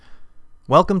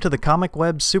Welcome to the Comic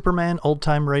Web Superman Old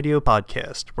Time Radio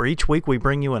Podcast, where each week we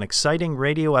bring you an exciting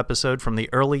radio episode from the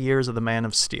early years of the Man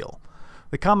of Steel.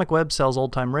 The Comic Web sells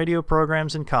old-time radio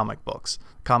programs and comic books.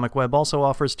 Comic Web also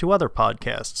offers two other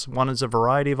podcasts. One is a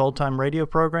variety of old-time radio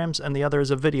programs, and the other is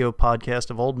a video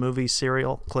podcast of old movies,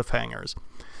 serial cliffhangers.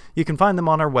 You can find them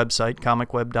on our website,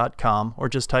 comicweb.com, or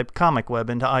just type Comic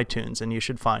Web into iTunes and you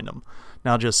should find them.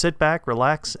 Now just sit back,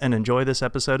 relax, and enjoy this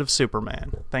episode of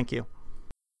Superman. Thank you.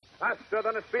 Faster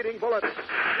than a speeding bullet.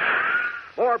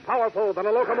 More powerful than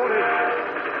a locomotive.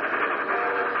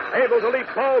 Able to leap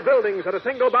tall buildings at a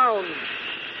single bound.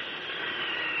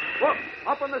 Look,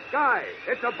 up in the sky.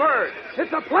 It's a bird.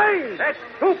 It's a plane. It's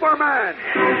Superman.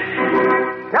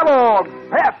 Kellogg's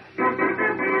Pep.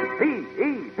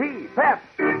 P-E-P, Pep.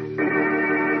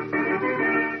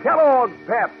 Kellogg's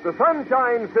Pep, the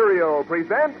Sunshine Cereal,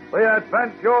 presents The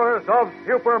Adventures of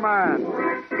Superman.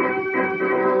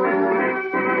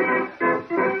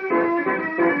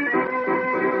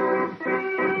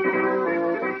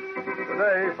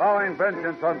 Today, vowing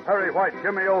vengeance on Perry White,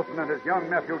 Jimmy Olsen, and his young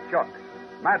nephew Chuck,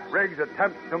 Matt Riggs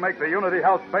attempts to make the Unity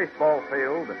House baseball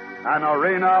field an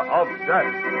arena of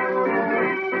death.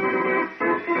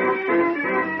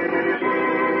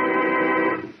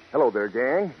 Hello there,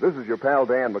 gang. This is your pal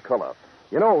Dan McCullough.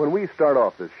 You know, when we start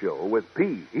off this show with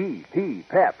P-E-P,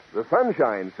 Pep, the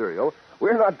Sunshine Cereal,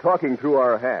 we're not talking through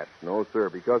our hats. No, sir,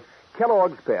 because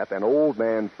Kellogg's Pep and Old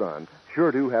Man Son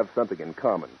sure do have something in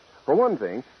common. For one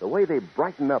thing, the way they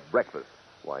brighten up breakfast.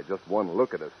 Why, just one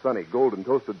look at a sunny golden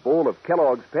toasted bowl of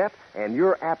Kellogg's Pep and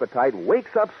your appetite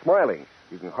wakes up smiling.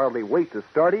 You can hardly wait to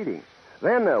start eating.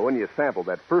 Then, when you sample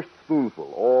that first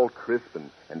spoonful, all crisp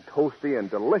and toasty and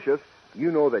delicious, you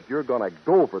know that you're going to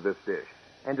go for this dish.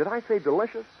 And did I say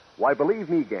delicious? Why, believe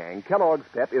me, gang, Kellogg's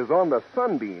Pep is on the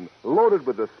Sunbeam, loaded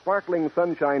with the sparkling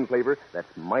sunshine flavor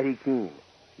that's mighty keen.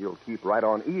 You'll keep right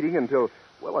on eating until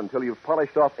you've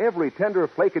polished off every tender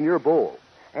flake in your bowl.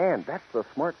 And that's the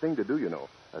smart thing to do, you know,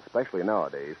 especially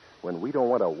nowadays when we don't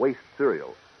want to waste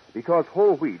cereal. Because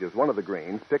whole wheat is one of the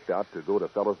grains picked out to go to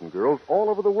fellows and girls all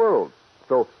over the world.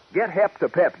 So get hep to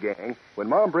Pep, gang. When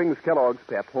Mom brings Kellogg's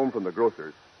Pep home from the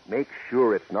grocer's, make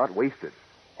sure it's not wasted.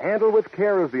 Handle with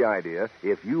care is the idea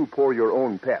if you pour your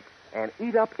own Pep. And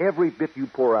eat up every bit you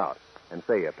pour out. And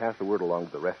say, pass the word along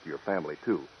to the rest of your family,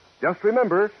 too. Just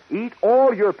remember, eat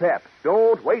all your Pep.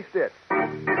 Don't waste it.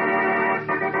 And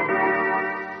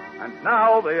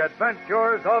now, the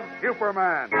Adventures of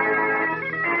Superman.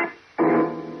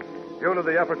 Due to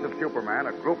the efforts of Superman,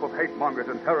 a group of hate-mongers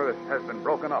and terrorists has been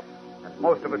broken up, and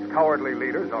most of its cowardly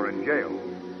leaders are in jail.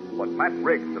 But Matt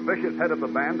Riggs, the vicious head of the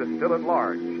band, is still at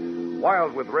large.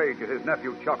 Wild with rage at his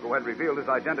nephew Chuck, who had revealed his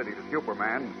identity to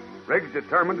Superman, Riggs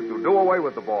determined to do away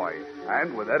with the boy,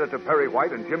 and with editor Perry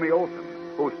White and Jimmy Olsen,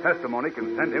 whose testimony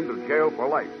can send him to jail for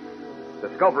life.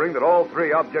 Discovering that all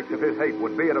three objects of his hate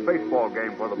would be at a baseball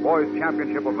game for the boys'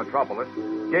 championship of Metropolis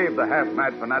gave the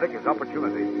half-mad fanatic his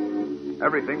opportunity.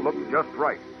 Everything looked just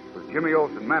right, with Jimmy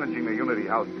Olsen managing the Unity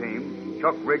House team,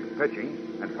 Chuck Riggs pitching,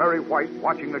 and Perry White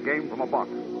watching the game from a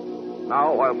box.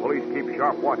 Now, while police keep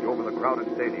sharp watch over the crowded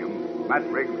stadium, Matt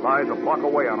Riggs lies a block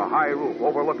away on a high roof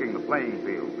overlooking the playing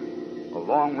field. A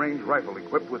long-range rifle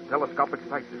equipped with telescopic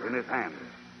sights is in his hand.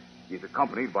 He's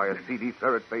accompanied by a seedy,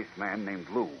 ferret-faced man named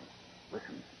Lou.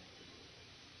 Listen.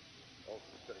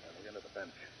 Olsen's sitting on the end of the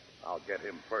bench. I'll get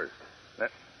him first.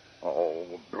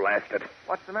 Oh, blast it.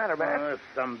 What's the matter, man?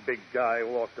 Some big guy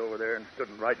walked over there and stood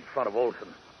right in front of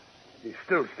Olsen. He's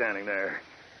still standing there.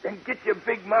 Then get your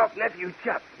big mouth nephew,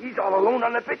 Chuck. He's all alone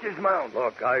on the pitcher's mound.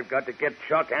 Look, I've got to get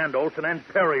Chuck and Olsen and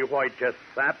Perry White, you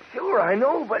sap. Sure, I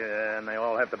know, but... Yeah, and they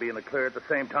all have to be in the clear at the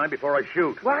same time before I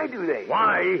shoot. Why do they?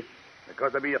 Why?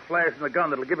 Because there'll be a flash in the gun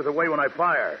that'll give us away when I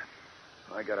fire.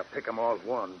 I gotta pick 'em off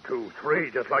 1, 2,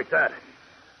 3, just like that.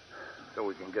 So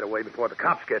we can get away before the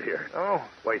cops get here. Oh.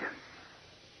 Wait.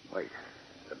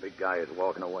 The big guy is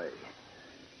walking away.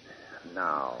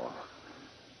 Now...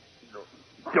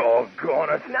 Doggone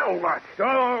it. Now what?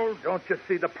 Oh, don't you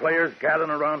see the players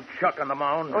gathering around Chuck on the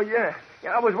mound? Oh, yeah.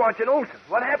 I was watching Olsen.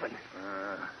 What happened?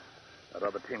 That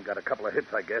other team got a couple of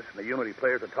hits, I guess, and the Unity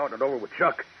players are talking it over with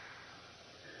Chuck.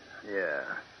 Yeah.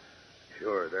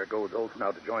 Sure, there goes Olsen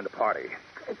out to join the party.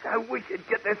 I wish you'd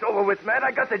get this over with, man. I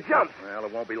got the jump. Well,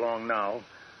 it won't be long now.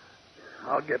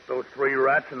 I'll get those 3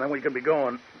 rats, and then we can be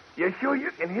going. You sure you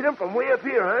can hit him from way up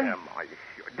here, huh? Am I sure?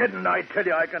 Didn't I tell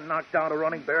you I can knock down a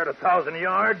running bear at 1,000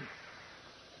 yards?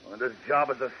 Well, this job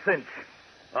is a cinch.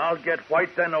 I'll get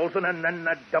White, then Olsen, and then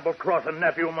that double-crossing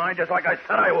nephew of mine, just like I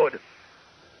said I would.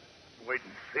 Wait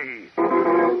and see.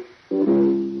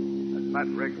 As Matt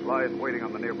Riggs lies waiting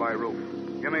on the nearby roof,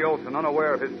 Jimmy Olsen,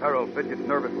 unaware of his peril, fidgets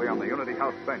nervously on the Unity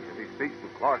House bench as he speaks to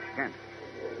Clark Kent.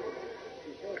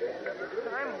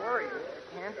 I'm worried,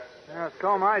 Kent.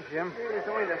 So am I, Jim. It was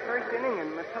only the first inning,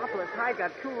 and Metropolis High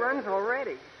got 2 runs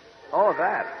already. Oh,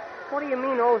 that. What do you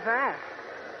mean, oh, that?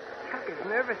 Chuck is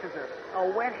nervous as a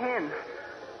wet hen.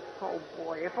 Oh,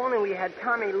 boy, if only we had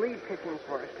Tommy Lee pitching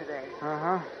for us today.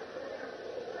 Uh-huh.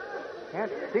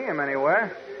 Can't see him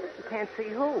anywhere. You can't see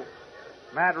who?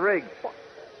 Matt Riggs. What?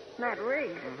 Matt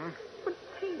Riggs? Mm-hmm. But,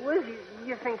 gee whiz,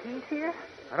 you think he's here?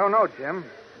 I don't know, Jim.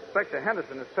 Inspector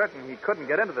Henderson is certain he couldn't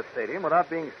get into the stadium without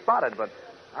being spotted, but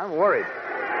I'm worried.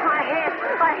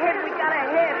 Ahead, we got a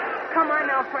hit. Come on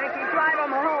now, Frankie, drive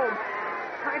him home.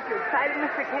 Aren't you excited,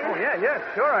 Mr. Kent? Oh, yeah,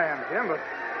 sure I am, Jim, but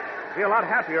I'd be a lot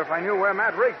happier if I knew where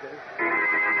Matt Riggs is.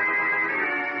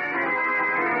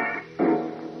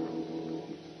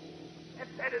 Can't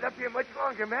stand it up here much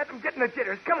longer, Matt. I'm getting the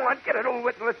jitters. Come on, get it over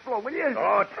with and let's blow, will you?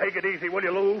 Oh, take it easy, will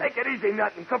you, Lou? Take it easy,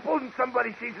 nothing. Supposing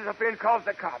somebody sees us up here and calls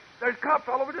the cops. There's cops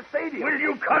all over the stadium. Will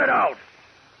you cut it out?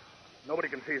 Nobody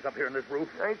can see us up here in this roof.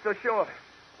 I ain't so sure.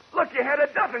 Look, you had a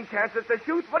dozen chances to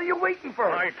shoot. What are you waiting for?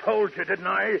 I told you, didn't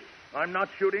I? I'm not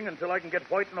shooting until I can get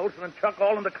White and Olsen and Chuck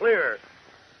all in the clear.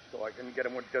 So I can get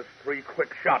them with just 3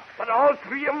 quick shots. But all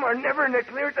 3 of them are never in the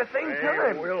clear at the same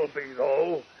time. They will be,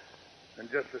 though. And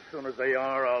just as soon as they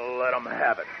are, I'll let them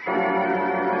have it.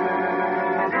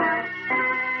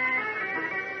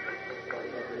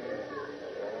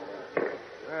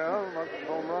 Well, Muck's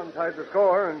home run tied the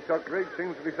score, and Chuck Riggs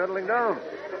seems to be settling down.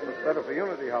 Looks better for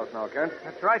Unity House now, Kent.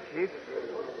 That's right, Chief.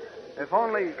 If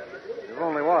only... If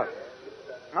only what?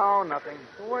 No, nothing.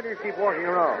 Well, why do you keep walking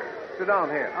around? Sit down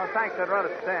here. Oh, thanks. I'd rather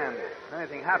stand. If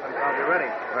anything happens, I'll be ready.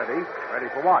 Ready? Ready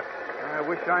for what? I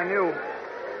wish I knew.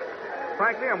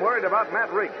 Frankly, I'm worried about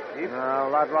Matt Riggs, Chief. No,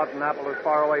 that rotten apple is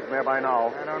far away from here by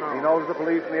now. I don't know. He knows the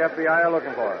police and the FBI are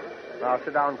looking for him. Now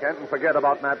sit down, Kent, and forget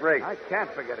about Matt Riggs. I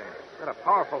can't forget him. Got a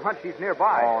powerful hunch he's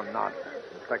nearby. Oh, nonsense.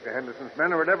 Inspector Henderson's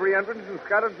men are at every entrance and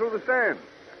scattered through the stands.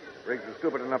 If Riggs is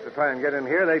stupid enough to try and get in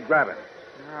here, they'd grab him.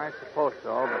 I suppose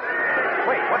so, but...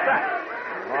 Wait, what's that?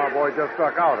 Our boy just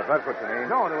struck out, if that's what you mean.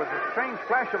 No, there was a strange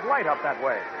flash of light up that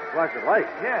way. Flash of light?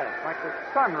 Yes, like the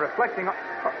sun reflecting on...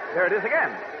 Oh, there it is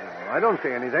again. No, I don't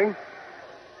see anything.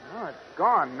 Oh, it's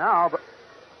gone now, but...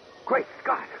 Great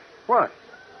Scott. What?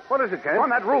 What is it, Kent? On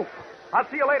that roof. I'll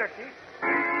see you later, Chief.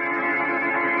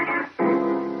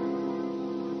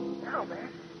 Now, man.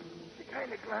 The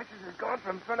kind of glasses is gone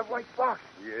from in front of White's box.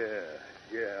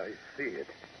 Yeah, I see it.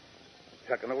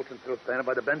 Chuck and Olsen still standing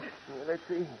by the bench? Yeah, let's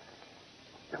see.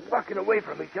 They're walking away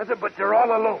from each other, but they're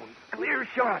all alone. Clear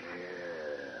shot.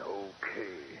 Yeah,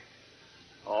 okay.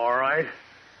 All right.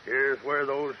 Here's where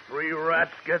those 3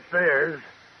 rats get theirs.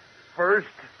 First,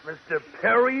 Mr.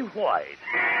 Perry White.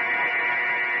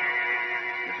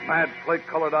 His mad,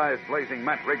 slate-colored eyes blazing,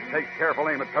 Matt Riggs takes careful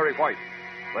aim at Perry White.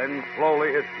 Then,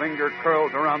 slowly, his finger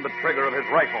curls around the trigger of his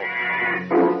rifle.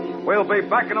 We'll be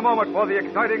back in a moment for the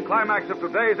exciting climax of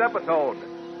today's episode.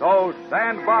 So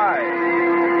stand by.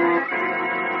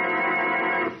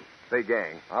 Say,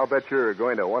 gang, I'll bet you're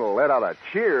going to want to let out a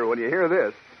cheer when you hear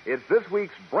this. It's this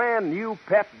week's brand new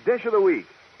pep dish of the week.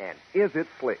 And is it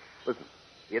slick? Listen,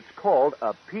 it's called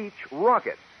a Peach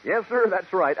Rocket. Yes, sir,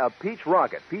 that's right, a Peach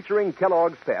Rocket, featuring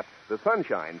Kellogg's Pep, the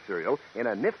Sunshine cereal, in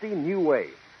a nifty new way.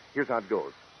 Here's how it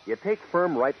goes. You take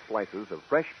firm, ripe slices of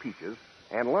fresh peaches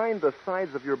and line the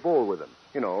sides of your bowl with them,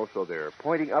 so they're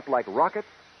pointing up like rockets.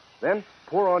 Then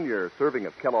pour on your serving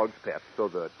of Kellogg's Pep so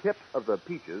the tips of the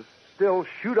peaches still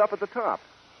shoot up at the top.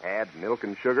 Add milk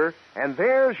and sugar, and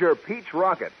there's your Peach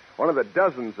Rocket, one of the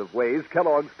dozens of ways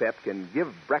Kellogg's Pep can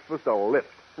give breakfast a lift.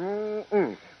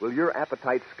 Will your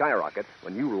appetite skyrocket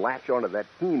when you latch onto that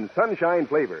keen sunshine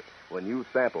flavor, when you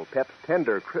sample Pep's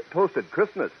tender, toasted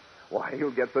crispness? Why,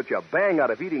 you'll get such a bang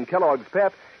out of eating Kellogg's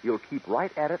Pep, you'll keep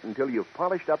right at it until you've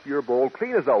polished up your bowl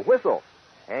clean as a whistle.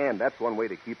 And that's one way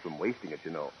to keep from wasting it,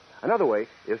 Another way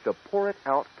is to pour it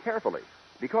out carefully.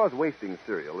 Because wasting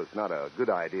cereal is not a good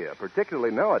idea,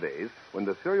 particularly nowadays when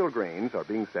the cereal grains are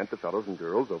being sent to fellows and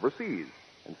girls overseas.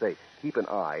 And say, keep an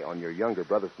eye on your younger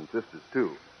brothers and sisters,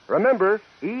 too. Remember,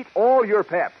 eat all your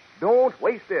Pep. Don't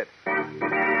waste it.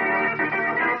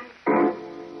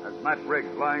 As Matt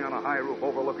Riggs, lying on a high roof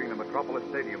overlooking the Metropolis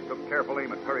Stadium, took careful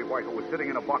aim at Perry White, who was sitting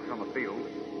in a box on the field,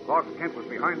 Clark Kent was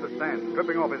behind the stand,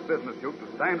 stripping off his business suit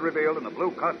to stand revealed in the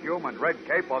blue costume and red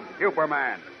cape of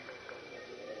Superman.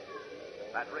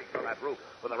 Matt Riggs on that roof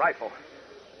with a rifle.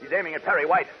 He's aiming at Perry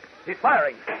White. He's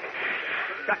firing.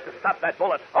 Got to stop that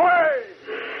bullet. Away!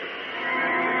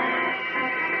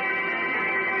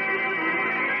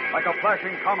 Like a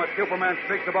flashing comet, Superman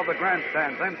streaks above the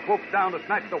grandstand, then swoops down to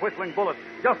snatch the whistling bullet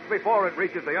just before it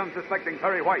reaches the unsuspecting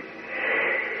Perry White.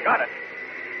 Got it.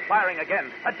 Firing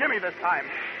again. At Jimmy this time.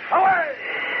 Away!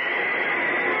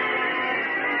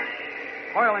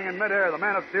 Coiling in midair, the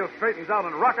Man of Steel straightens out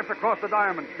and rockets across the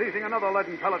diamond, seizing another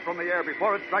leaden pellet from the air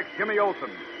before it strikes Jimmy Olsen.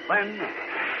 Then,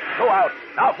 2 out.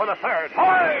 Now for the third.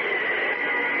 Away!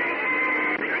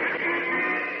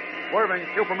 swerving,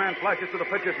 Superman flashes to the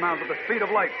pitcher's mound with the speed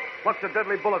of light, plucks a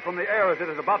deadly bullet from the air as it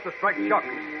is about to strike Chuck.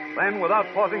 Then, without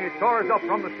pausing, he soars up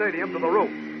from the stadium to the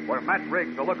roof, where Matt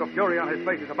Riggs, a look of fury on his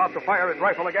face, is about to fire his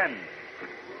rifle again.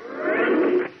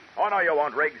 Oh, no, you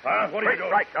won't, Riggs. What are you doing?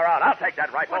 Strikes are out. I'll take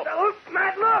that rifle. What the look,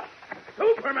 Matt, look!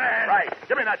 Superman! Right.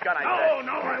 Give me that gun, I said.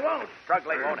 No, I won't.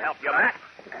 Struggling won't help you, Matt.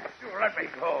 You let me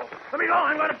go. Let me go.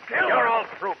 I'm going to kill You're you. all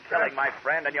through killing, my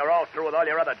friend, and you're all through with all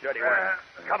your other dirty work.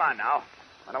 Come on, now.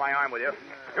 Under my arm with you.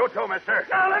 You too, mister.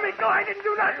 Now, let me go. I didn't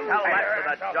do nothing. Tell that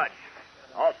to the judge.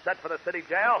 All set for the city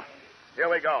jail? Here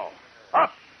we go.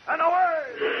 Up and away!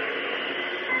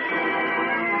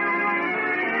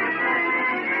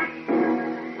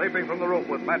 Leaping from the roof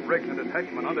with Matt Riggs and his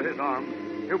henchman under his arm,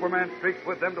 Superman streaks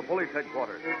with them to police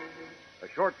headquarters. A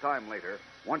short time later,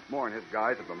 once more in his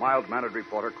guise of the mild-mannered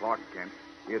reporter Clark Kent,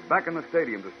 he is back in the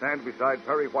stadium to stand beside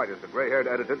Perry White as the gray-haired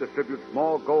editor distributes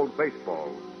small gold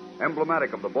baseballs,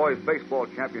 emblematic of the boys' baseball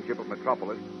championship of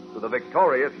Metropolis, to the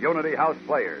victorious Unity House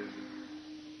players.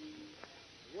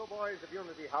 You boys of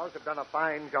Unity House have done a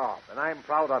fine job, and I'm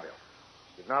proud of you.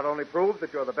 You've not only proved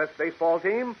that you're the best baseball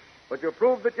team, but you've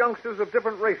proved that youngsters of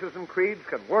different races and creeds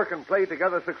can work and play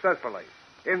together successfully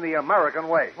in the American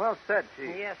way. Well said,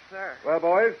 Chief. Yes, sir. Well,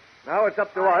 boys, now it's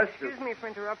up to us to... Excuse me for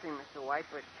interrupting, Mr. White,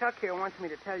 but Chuck here wants me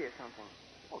to tell you something.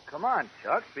 Well, come on,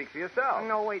 Chuck. Speak for yourself.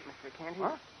 No, wait, Mr. Kent.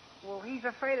 Huh? Well, he's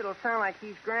afraid it'll sound like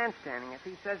he's grandstanding if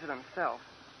he says it himself.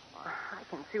 I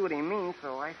can see what he means,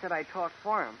 so I said I'd talk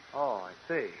for him. Oh, I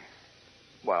see.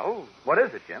 Well, what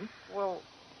is it, Jim? Well,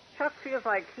 Chuck feels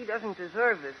like he doesn't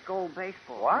deserve this gold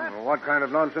baseball. What? Well, what kind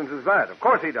of nonsense is that? Of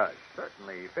course he does.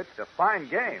 Certainly pitched a fine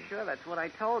game. Sure, that's what I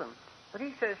told him. But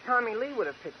he says Tommy Lee would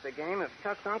have pitched the game if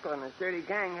Chuck's uncle and his dirty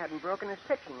gang hadn't broken his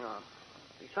pitching arm.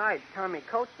 Besides, Tommy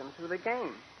coached him through the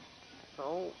game.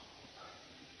 So,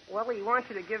 well, he wants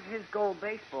you to give his gold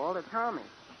baseball to Tommy.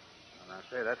 Well,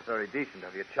 I say, that's very decent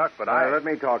of you, Chuck, but Now, let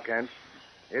me talk, Kent.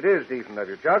 It is decent of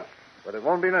you, Chuck, but it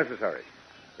won't be necessary.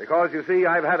 Because, you see,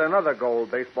 I've had another gold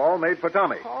baseball made for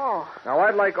Tommy. Oh. Now,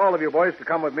 I'd like all of you boys to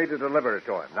come with me to deliver it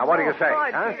to him. Now, what do you say?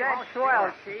 Boy, huh? that's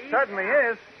swell, Chief. certainly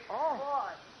is. Oh.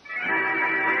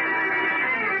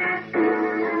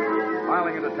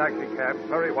 Filing into taxicabs,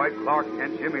 Perry White, Clark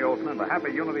Kent, Jimmy Olsen, and the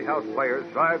happy Unity House players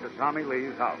drive to Tommy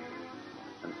Lee's house.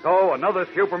 And so another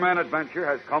Superman adventure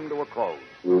has come to a close.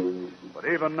 But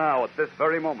even now, at this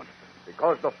very moment,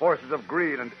 because the forces of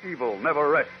greed and evil never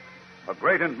rest, a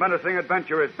great and menacing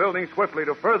adventure is building swiftly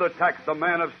to further tax the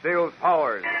Man of Steel's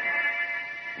powers.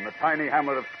 In the tiny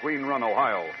hamlet of Squeen Run,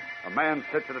 Ohio, a man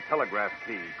sits at a telegraph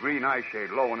key, green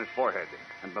eyeshade low on his forehead,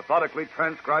 and methodically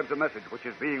transcribes a message which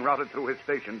is being routed through his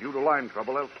station due to line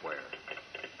trouble elsewhere.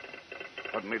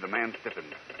 Suddenly, the man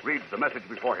stiffens, reads the message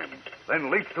before him,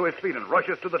 then leaps to his feet and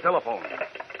rushes to the telephone.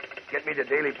 Get me the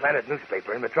Daily Planet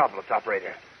newspaper in Metropolis,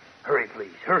 operator. Hurry,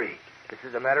 please, hurry. This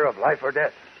is a matter of life or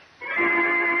death.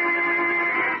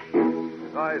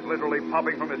 His eyes literally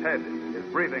popping from his head, his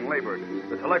breathing labored.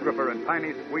 The telegrapher in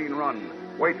tiny Squeen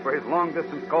Run waits for his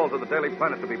long-distance call to the Daily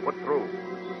Planet to be put through.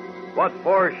 What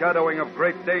foreshadowing of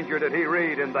great danger did he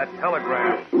read in that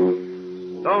telegram?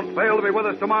 Don't fail to be with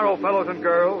us tomorrow, fellows and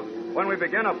girls, when we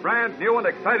begin a brand new and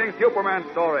exciting Superman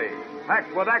story,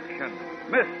 packed with action,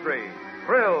 mystery,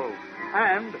 thrills,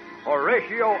 and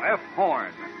Horatio F.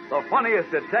 Horn, the funniest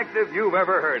detective you've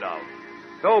ever heard of.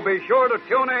 So be sure to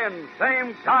tune in,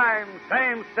 same time,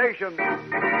 same station.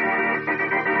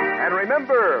 And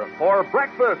remember, for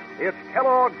breakfast, it's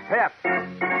Kellogg's Pep.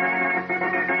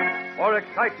 For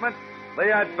excitement,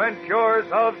 the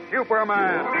adventures of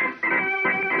Superman.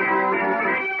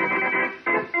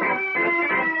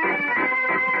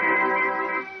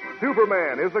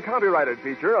 Superman is the copyrighted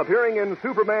feature appearing in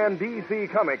Superman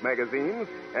DC comic magazines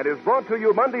and is brought to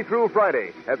you Monday through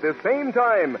Friday at this same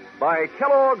time by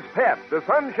Kellogg's Pep, the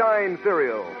Sunshine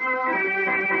Cereal.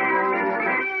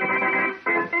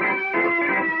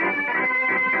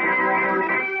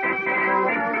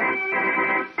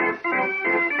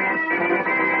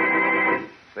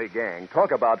 Say, gang,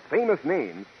 talk about famous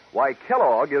names. Why,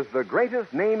 Kellogg is the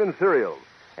greatest name in cereals.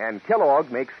 And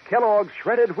Kellogg makes Kellogg's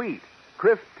shredded wheat.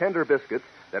 Crisp, tender biscuits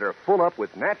that are full up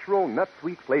with natural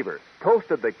nut-sweet flavor.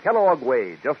 Toasted the Kellogg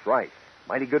way, just right.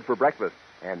 Mighty good for breakfast.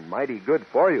 and mighty good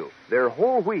for you. They're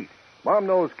whole wheat. Mom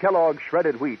knows Kellogg's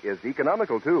shredded wheat is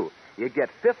economical, too. You get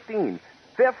 15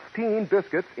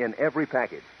 biscuits in every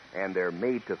package, and they're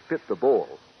made to fit the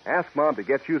bowl. Ask Mom to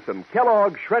get you some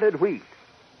Kellogg's shredded wheat.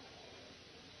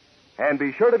 And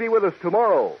be sure to be with us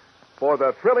tomorrow for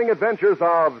the thrilling adventures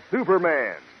of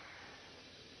Superman.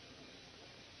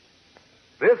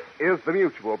 This is the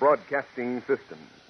Mutual Broadcasting System.